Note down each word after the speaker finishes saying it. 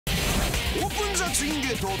オープンザツインゲ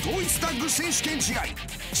ート統一タッグ選手権試合、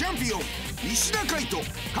チャンピオン石田海斗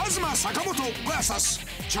KAZMA坂本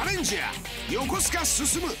VS チャレンジャー横須賀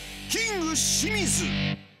進キング清水。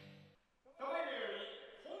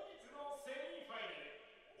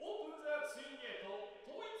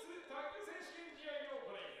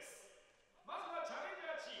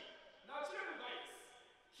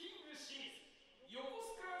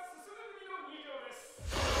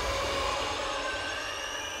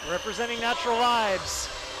Representing Natural Vibes,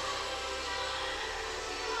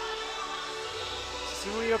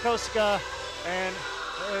 Susumu Yokosuka, and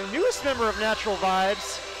the newest member of Natural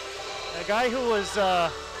Vibes, a guy who was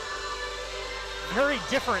very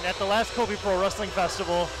different at the last Kobe Pro Wrestling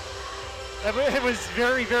Festival. It was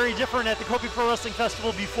very, very different at the Kobe Pro Wrestling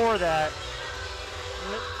Festival before that.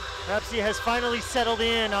 Perhaps he has finally settled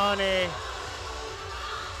in on a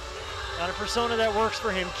persona that works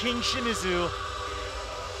for him, King Shimizu.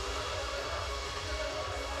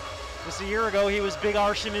 Just a year ago, he was Big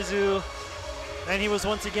R Shimizu, and he was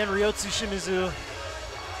once again Ryotsu Shimizu,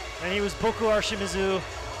 and he was Boku R Shimizu,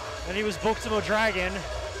 and he was Bokutomo Dragon,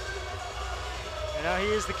 and now he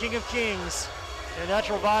is the King of Kings. And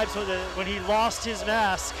Natural Vibes, when he lost his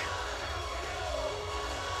mask,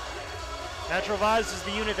 Natural Vibes was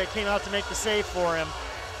the unit that came out to make the save for him.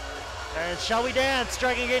 And shall we dance,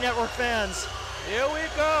 DragonGate Network fans? Here we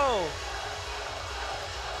go!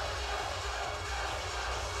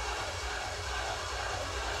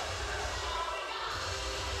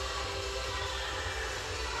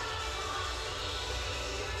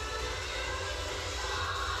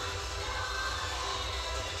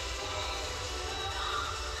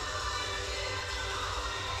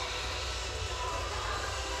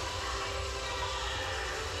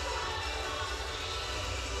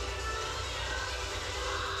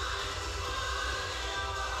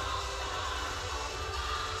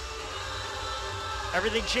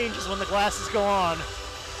 Everything changes when the glasses go on.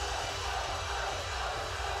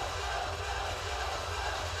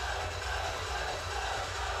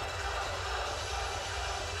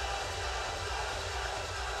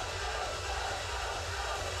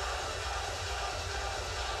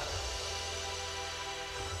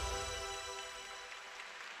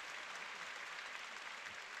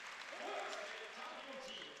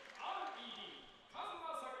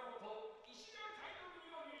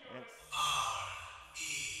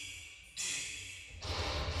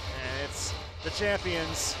 The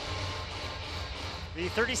champions, the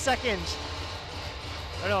 32nd,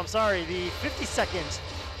 oh no, I'm sorry, the 52nd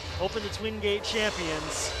Open the Twin Gate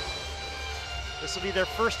champions. This will be their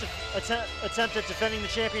first attempt at defending the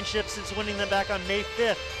championship since winning them back on May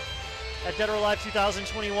 5th at Dead or Alive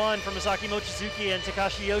 2021 from Masaki Mochizuki and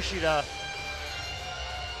Takashi Yoshida.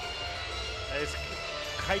 It's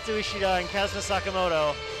Kaito Ishida and KAZMA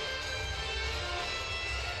Sakamoto.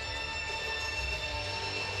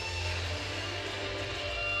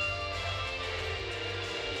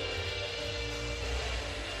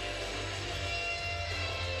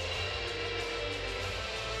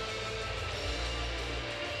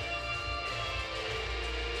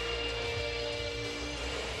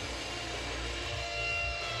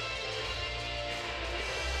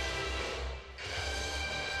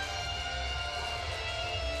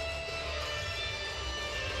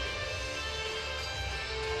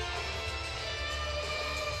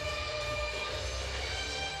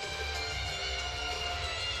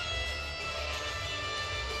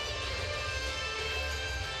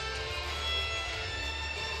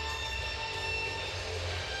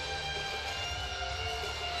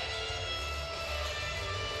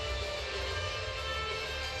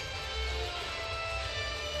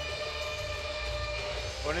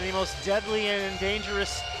 One of the most deadly and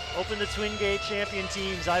dangerous Open the Twin Gate champion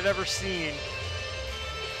teams I've ever seen.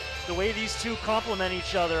 The way these two complement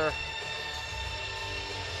each other.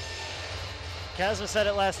 KAZMA said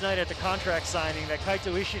it last night at the contract signing that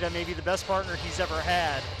Kaito Ishida may be the best partner he's ever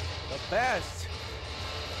had. The best.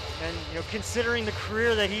 And you know, considering the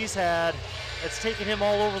career that he's had, it's taken him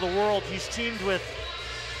all over the world. He's teamed with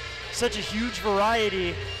such a huge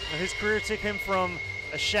variety. His career took him from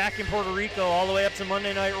a shack in Puerto Rico all the way up to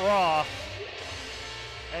Monday Night Raw,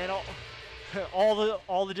 and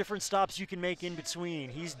all the different stops you can make in between.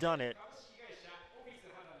 He's done it.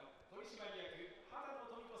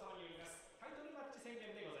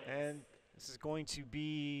 And this is going to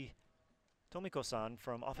be Tomiko-san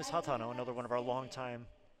from Office Hatano, another one of our longtime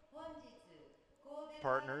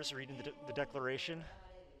partners, reading the declaration.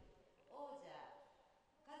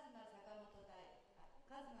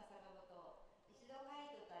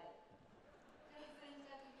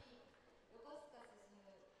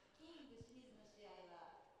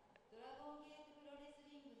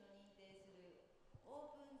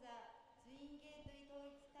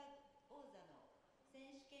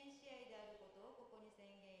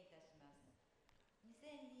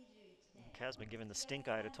 KAZMA giving the stink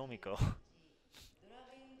eye to Tomiko.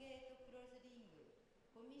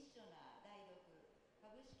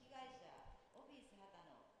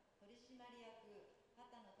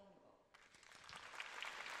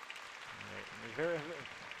 Very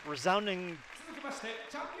resounding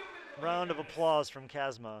round of applause from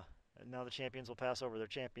KAZMA. And now the champions will pass over their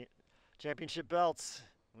championship belts.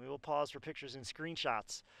 We will pause for pictures and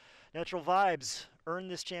screenshots. Natural Vibes earned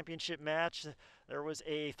this championship match. There was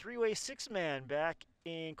a three-way six-man back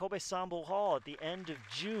in Kobe Sambo Hall at the end of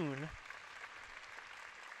June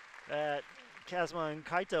that KAZMA and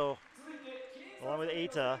Kaito, along with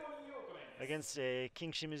Eita, against a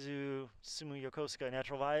King Shimizu, Susumu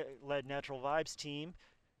Yokosuka led Natural Vibes team.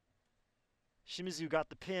 Shimizu got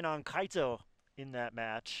the pin on Kaito in that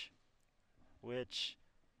match, which,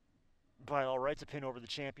 by all rights, a pin over the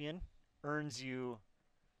champion earns you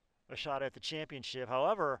a shot at the championship.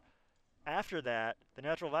 However, after that, the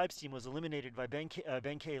Natural Vibes team was eliminated by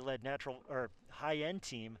Benkei-led high-end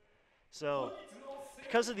team. So,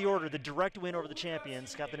 because of the order, the direct win over the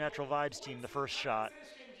champions got the Natural Vibes team the first shot.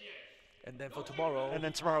 And then for tomorrow. And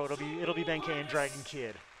then tomorrow it'll be Benkei and Dragon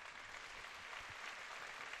Kid.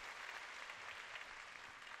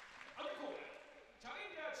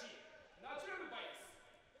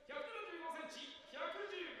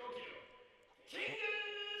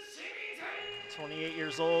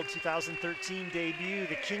 Years old, 2013 debut,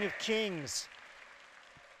 the King of Kings,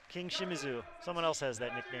 King Shimizu. Someone else has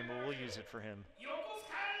that nickname, but we'll use it for him.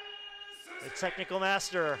 The technical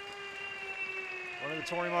master, one of the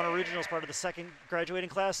Torimon originals, part of the second graduating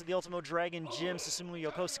class of the Ultimo Dragon Gym, Susumu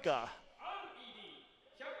Yokosuka.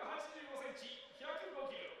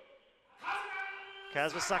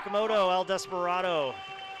 KAZMA Sakamoto, El Desperado.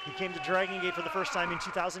 He came to Dragon Gate for the first time in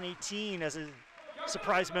 2018 as a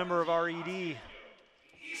surprise member of RED.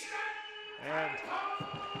 And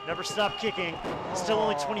never stopped kicking. Still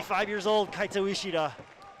only 25 years old, Kaito Ishida.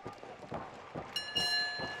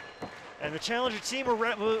 And the challenger team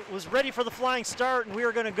was ready for the flying start, and we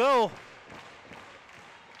are going to go.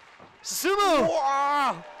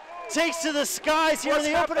 Susumu takes to the skies here in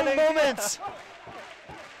the opening moments.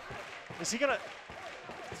 Is he going to?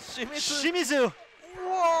 Shimizu.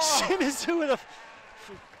 Shimizu with a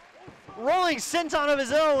rolling senton of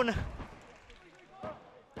his own.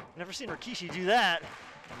 Never seen Rikishi do that.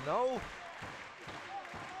 No.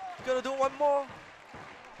 Gonna do one more.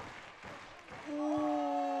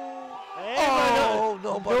 Oh,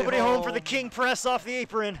 nobody home for the king press off the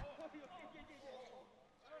apron.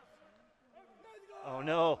 Oh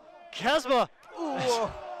no, KAZMA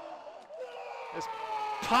has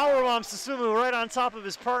powerbombed Susumu right on top of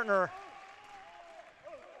his partner.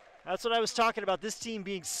 That's what I was talking about, this team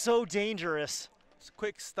being so dangerous. It's a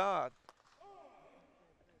quick start.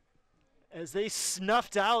 As they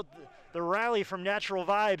snuffed out the rally from Natural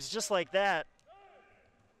Vibes just like that.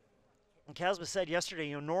 And KAZMA said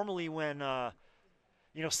yesterday, normally when,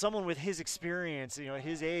 someone with his experience,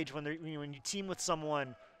 his age, when you team with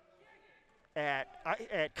someone at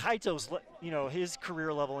Kaito's, his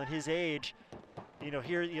career level and his age,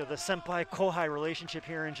 here, the senpai-kohai relationship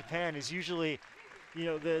here in Japan is usually,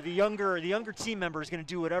 the younger team member is going to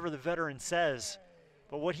do whatever the veteran says.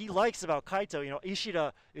 But what he likes about Kaito,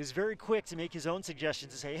 Ishida is very quick to make his own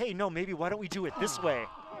suggestions and say, hey, no, maybe why don't we do it this way?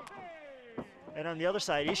 And on the other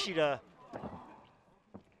side, Ishida,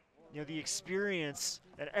 the experience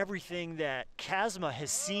and everything that KAZMA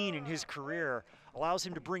has seen in his career allows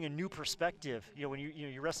him to bring a new perspective. When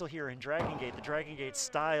you wrestle here in Dragon Gate, the Dragon Gate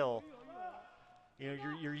style,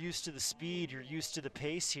 you're used to the speed, you're used to the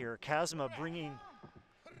pace here. KAZMA bringing,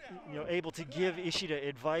 able to give Ishida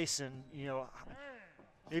advice and,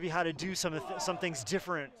 maybe how to do some things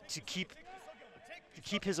different to keep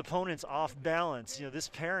his opponents off balance. This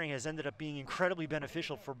pairing has ended up being incredibly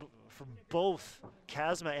beneficial for both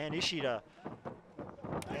KAZMA and Ishida,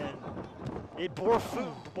 and it bore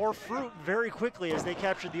fruit very quickly as they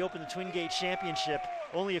captured the Open the Twin Gate Championship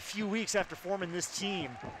only a few weeks after forming this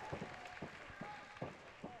team.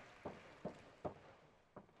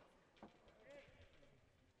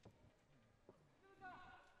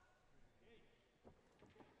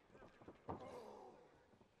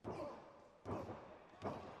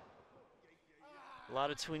 A lot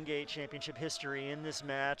of Twin Gate Championship history in this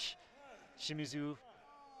match. Shimizu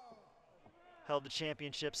held the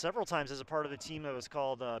championship several times as a part of the team that was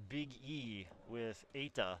called Big E with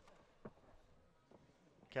Eita.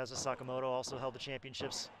 KAZMA Sakamoto also held the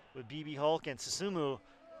championships with BB Hulk and Susumu,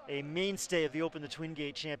 a mainstay of the Open the Twin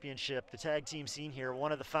Gate Championship, the tag team scene here,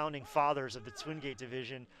 one of the founding fathers of the Twin Gate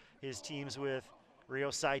division. His teams with Ryo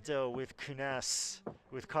Saito, with Kunes,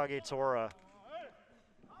 with Kage Tora.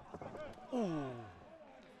 Ooh.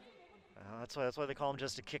 That's why they call him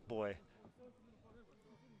just a kick boy.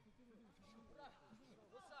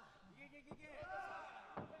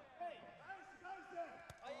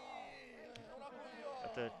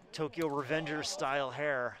 Got the Tokyo Revenger style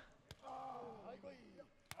hair.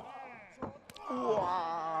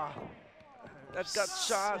 Wow. That got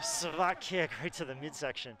shot. Savate kick right to the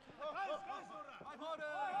midsection.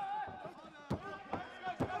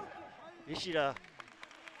 Ishida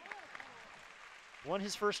won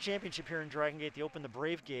his first championship here in Dragon Gate. They opened the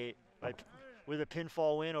Brave Gate with a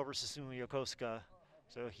pinfall win over Susumu Yokosuka.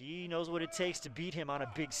 So he knows what it takes to beat him on a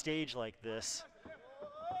big stage like this.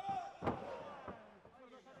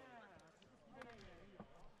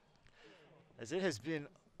 As it has been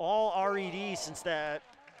all RED since that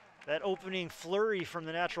opening flurry from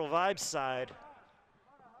the Natural Vibes side.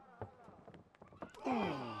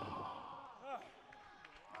 Ooh.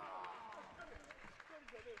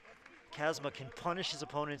 KAZMA can punish his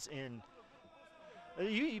opponents in.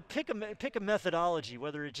 You pick a methodology,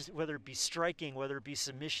 whether it be striking, whether it be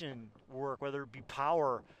submission work, whether it be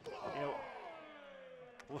power. You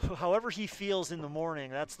know, however he feels in the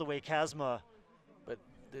morning, that's the way KAZMA. But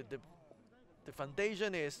the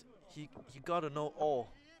foundation is he gotta know all.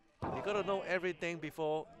 You gotta know everything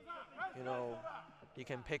before, you know, he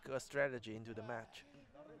can pick a strategy into the match.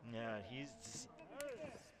 Yeah, he's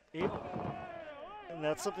able, and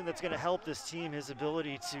that's something that's going to help this team, his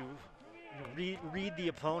ability to read the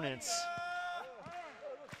opponents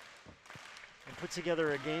and put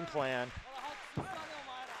together a game plan.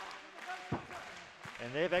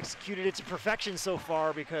 And they've executed it to perfection so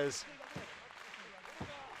far, because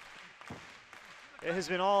it has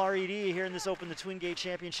been all RED here in this Open the Twin Gate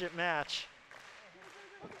Championship match.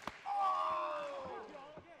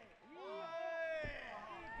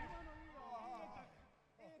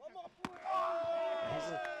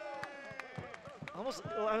 Almost,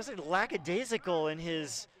 I was saying, lackadaisical in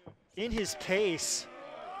his pace,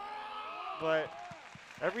 but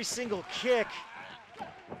every single kick.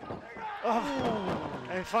 Oh,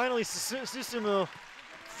 and finally Susumu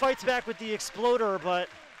fights back with the exploder, but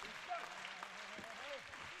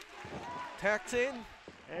tacked in,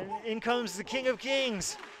 and in comes the King of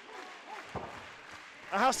Kings,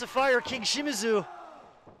 a House of Fire, King Shimizu.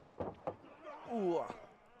 Ooh.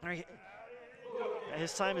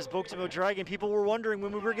 His time as Bokuto Dragon. People were wondering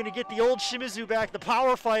when we were going to get the old Shimizu back, the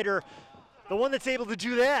power fighter, the one that's able to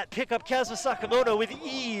do that, pick up KAZMA SAKAMOTO with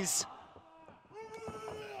ease.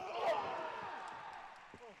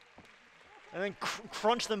 And then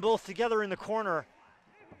crunch them both together in the corner.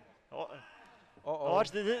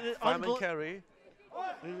 Watch the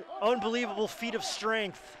unbelievable feat of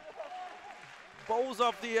strength. Both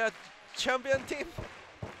of the champion team.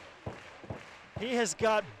 He has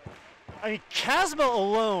got, I mean, KAZMA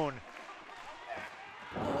alone.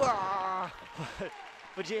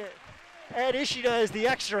 But yeah, Ed Ishida is the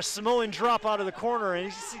extra Samoan drop out of the corner,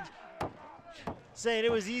 and he's saying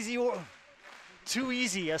it was easy, or too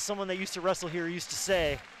easy, as someone that used to wrestle here used to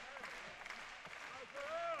say.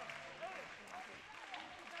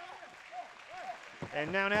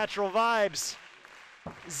 And now Natural Vibes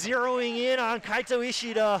zeroing in on Kaito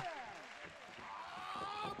Ishida.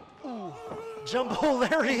 Ooh. Jumbo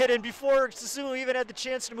lariat, and before Susumu even had the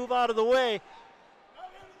chance to move out of the way.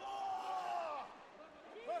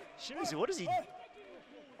 Shimizu, what is he?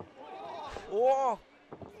 Oh!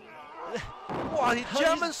 Wow, he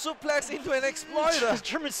German suplex into an exploiter.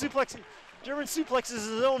 German suplexes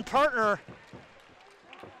his own partner.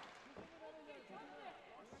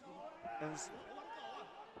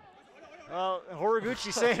 Well,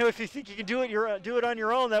 Horiguchi saying, if you think you can do it, do it on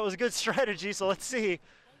your own. That was a good strategy. So let's see.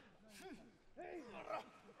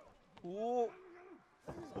 Ooh.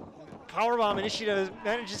 Powerbomb, and Ishida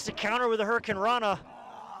manages to counter with a Hurricane Rana.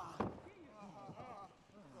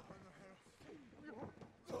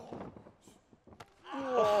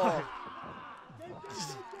 Oh.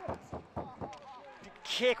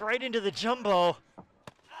 Kick right into the jumbo.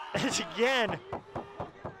 And again.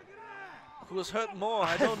 Who's hurt more?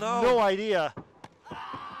 I don't know. No idea.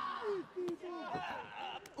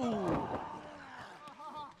 Ooh.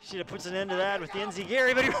 Ishida puts an end to that with the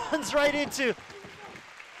Enziguri, but he runs right into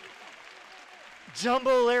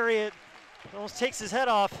jumbo lariat. Almost takes his head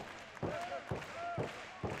off.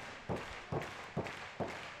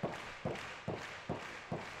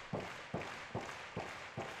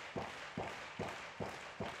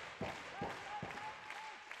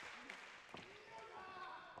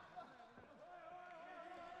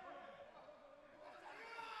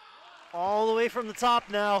 All the way from the top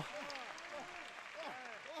now.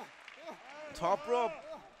 Top rope.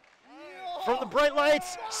 from the bright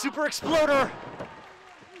lights, Super Exploder.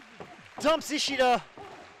 Dumps Ishida.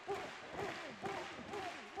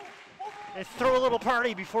 And throw a little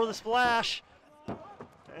party before the splash.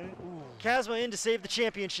 And KAZMA in to save the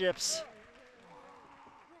championships.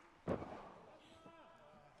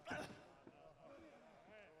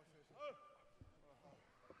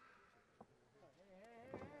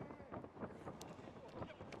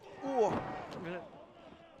 Ooh.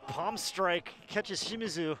 Palm strike catches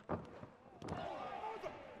Shimizu.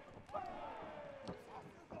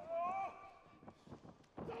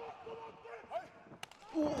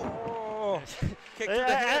 Kick to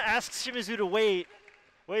the head. Asks Shimizu to wait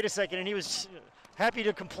a second, and he was happy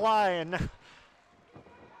to comply. And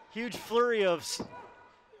huge flurry of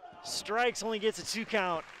strikes, only gets a 2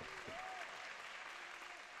 count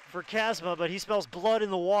for KAZMA, but he smells blood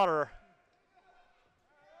in the water.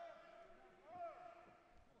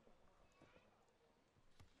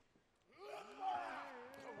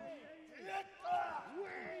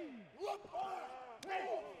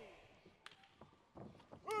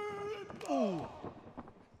 Ooh.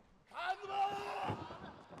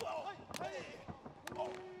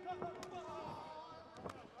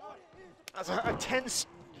 That's a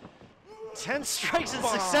 10 strikes in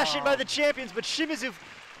succession by the champions, but Shimizu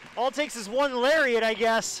all takes is 1 lariat, I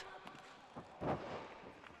guess.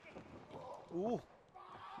 Ooh.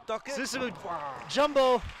 Duck it. Susumu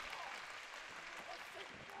jumbo.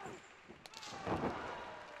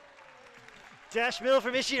 Dash middle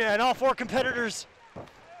from Ishida, and all 4 competitors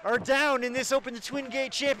are down in this Open the Twin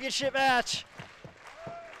Gate Championship match.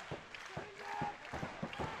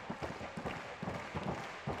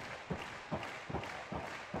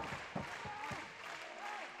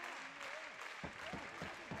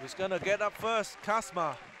 Who's gonna get up first?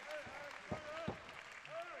 KAZMA.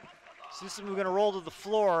 Susumu gonna roll to the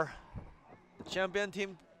floor. Champion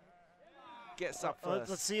team gets up first.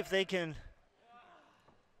 Let's see if they can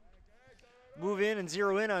move in and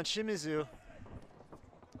zero in on Shimizu.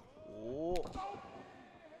 Oh.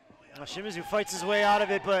 Now Shimizu fights his way out of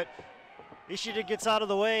it, but Ishida gets out of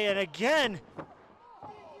the way, and again,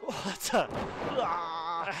 that's a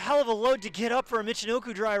hell of a load to get up for a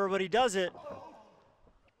Michinoku driver, but he does it.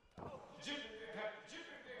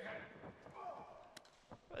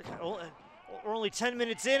 We're only 10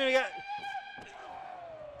 minutes in, and we got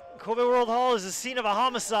Kobe World Hall is the scene of a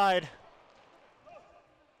homicide.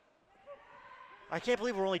 I can't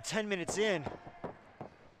believe we're only 10 minutes in.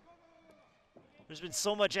 There's been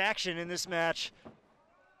so much action in this match.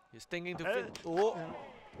 He's thinking to fit. Oh.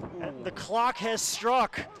 And the clock has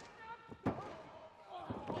struck.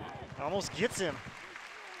 Almost gets him.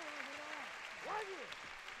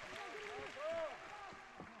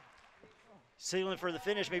 Signaling for the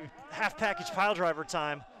finish, maybe half package pile driver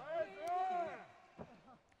time.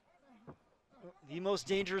 The most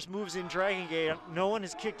dangerous moves in Dragon Gate. No one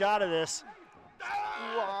has kicked out of this.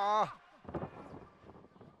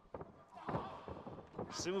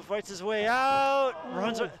 Susumu fights his way out,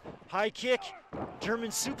 runs a high kick,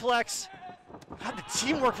 German suplex. God, the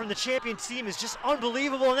teamwork from the champion team is just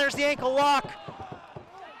unbelievable, and there's the ankle lock.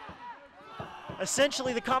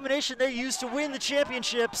 Essentially the combination they used to win the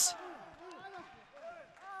championships.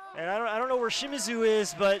 And I don't know where Shimizu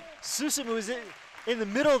is, but Susumu is in the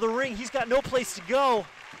middle of the ring. He's got no place to go.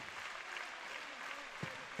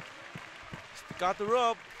 Got the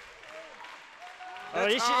rope.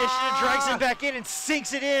 Ishida drags him back in and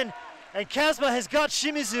sinks it in. And KAZMA has got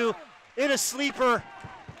Shimizu in a sleeper.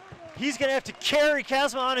 He's gonna have to carry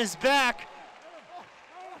KAZMA on his back.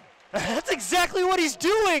 That's exactly what he's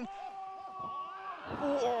doing.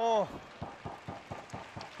 Oh.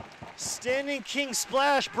 Standing King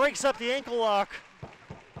Splash breaks up the ankle lock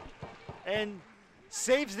and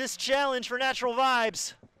saves this challenge for Natural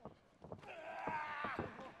Vibes.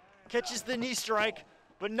 Catches the knee strike,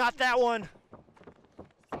 but not that one.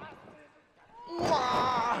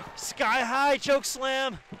 Sky high choke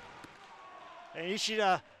slam. And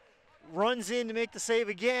Ishida runs in to make the save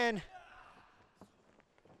again.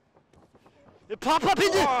 They pop up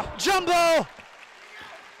into Jumbo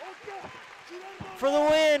for the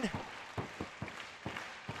win.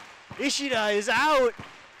 Ishida is out.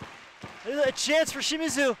 There's a chance for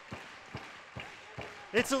Shimizu.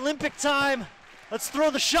 It's Olympic time. Let's throw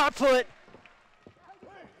the shot put.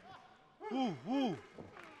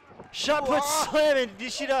 Shot put slam, and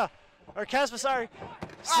Ishida, or KAZMA, sorry,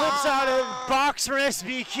 slips out of box for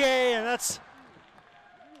SBK, and that's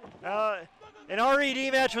an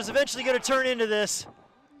RED match was eventually going to turn into this.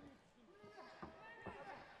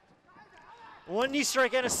 One knee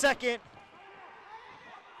strike and a second.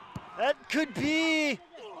 That could be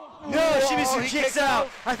No, Shimizu kicks out.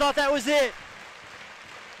 I thought that was it.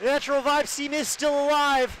 Natural Vibes team is still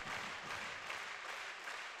alive.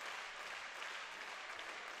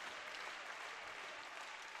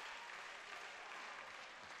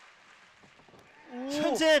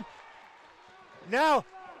 Turns in. Now,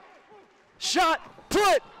 shot,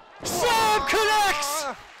 put, slam, connects.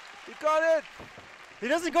 He got it. He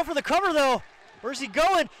doesn't go for the cover though. Where's he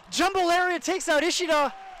going? Jumbo Lariat takes out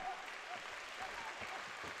Ishida.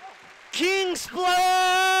 King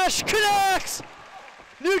Splash connects.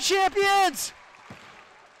 New champions.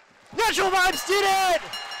 Natural Vibes did it.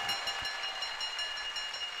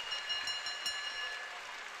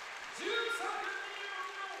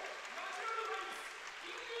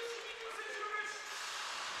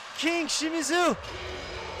 King Shimizu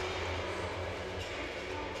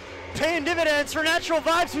paying dividends for Natural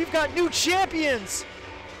Vibes. We've got new champions.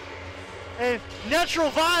 And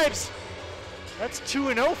Natural Vibes, that's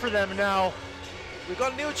 2-0 for them now. We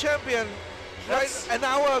got new champion right an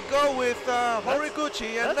hour ago with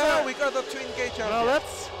Horiguchi, and now we got the Twin Gate champion. Well,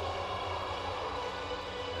 that's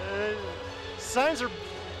signs are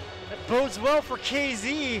that bodes well for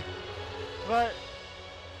KZ, but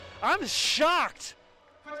I'm shocked.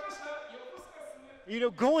 You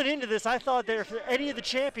know, going into this, I thought that if any of the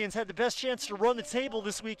champions had the best chance to run the table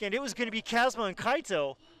this weekend, it was going to be KAZMA and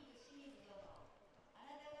Kaito.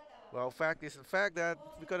 Well, fact is the fact that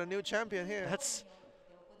we got a new champion here. That's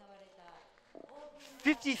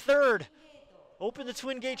 53rd. Open the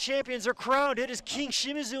Twin Gate champions are crowned. It is King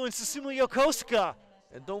Shimizu and Susumu Yokosuka.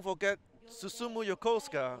 And don't forget, Susumu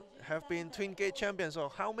Yokosuka have been Twin Gate champions for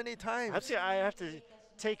how many times? I have to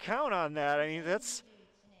take count on that. I mean, that's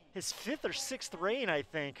his 5th or 6th reign, I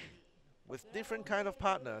think. With different kind of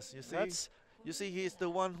partners, you see. You see, he's the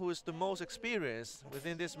one who is the most experienced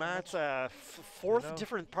within this match. That's a 4th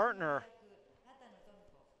different partner.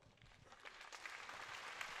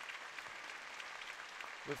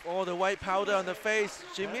 With all the white powder on the face,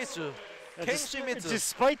 Shimizu, King Shimizu.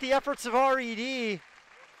 Despite the efforts of RED,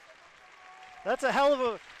 that's a hell of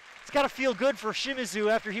a. It's got to feel good for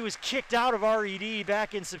Shimizu after he was kicked out of RED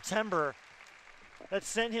back in September. That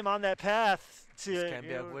sent him on that path to this can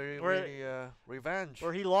be a really revenge.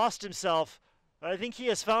 Where he lost himself. But I think he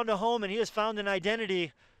has found a home and he has found an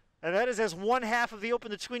identity, and that is as one half of the Open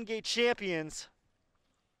the Twin Gate champions.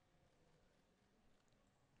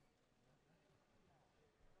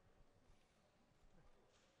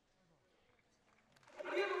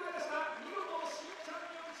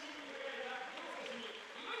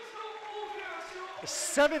 The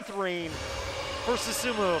 7th reign for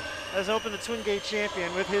Susumu has opened the Twin Gate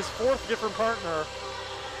champion with his 4th different partner,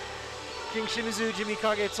 King Shimizu, Jimmy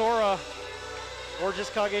Kagetora, or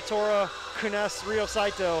just Kagetora, Kunes, Ryo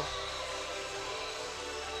Saito.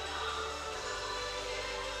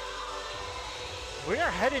 We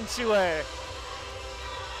are heading to a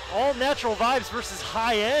all Natural Vibes versus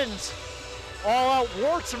high end all-out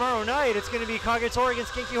war tomorrow night. It's going to be Kagetora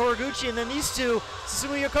against Genki Horiguchi, and then these two,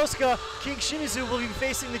 Susumu Yokosuka, King Shimizu, will be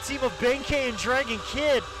facing the team of Benkei and Dragon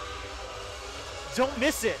Kid. Don't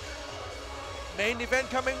miss it. Main event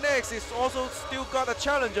coming next. It's also still got a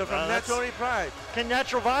challenger from Natural Pride. Can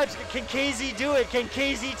Natural Vibes, can KZ do it? Can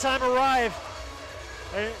KZ time arrive?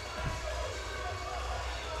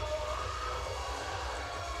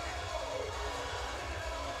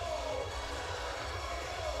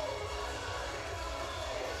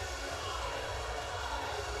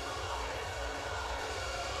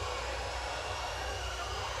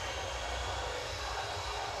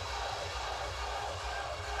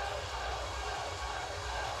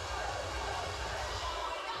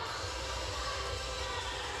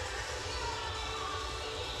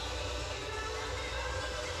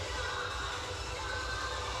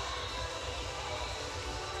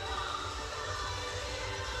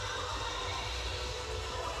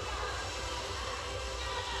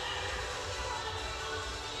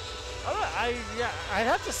 I'd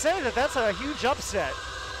have to say that that's a huge upset.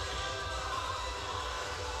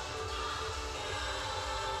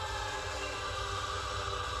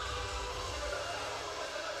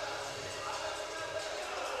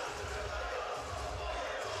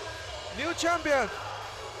 New champion.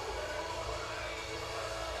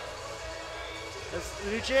 As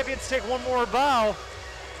the new champions take one more bow,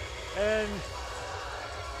 and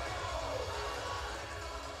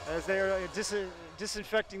as they are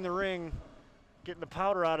disinfecting the ring, getting the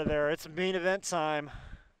powder out of there, it's main event time.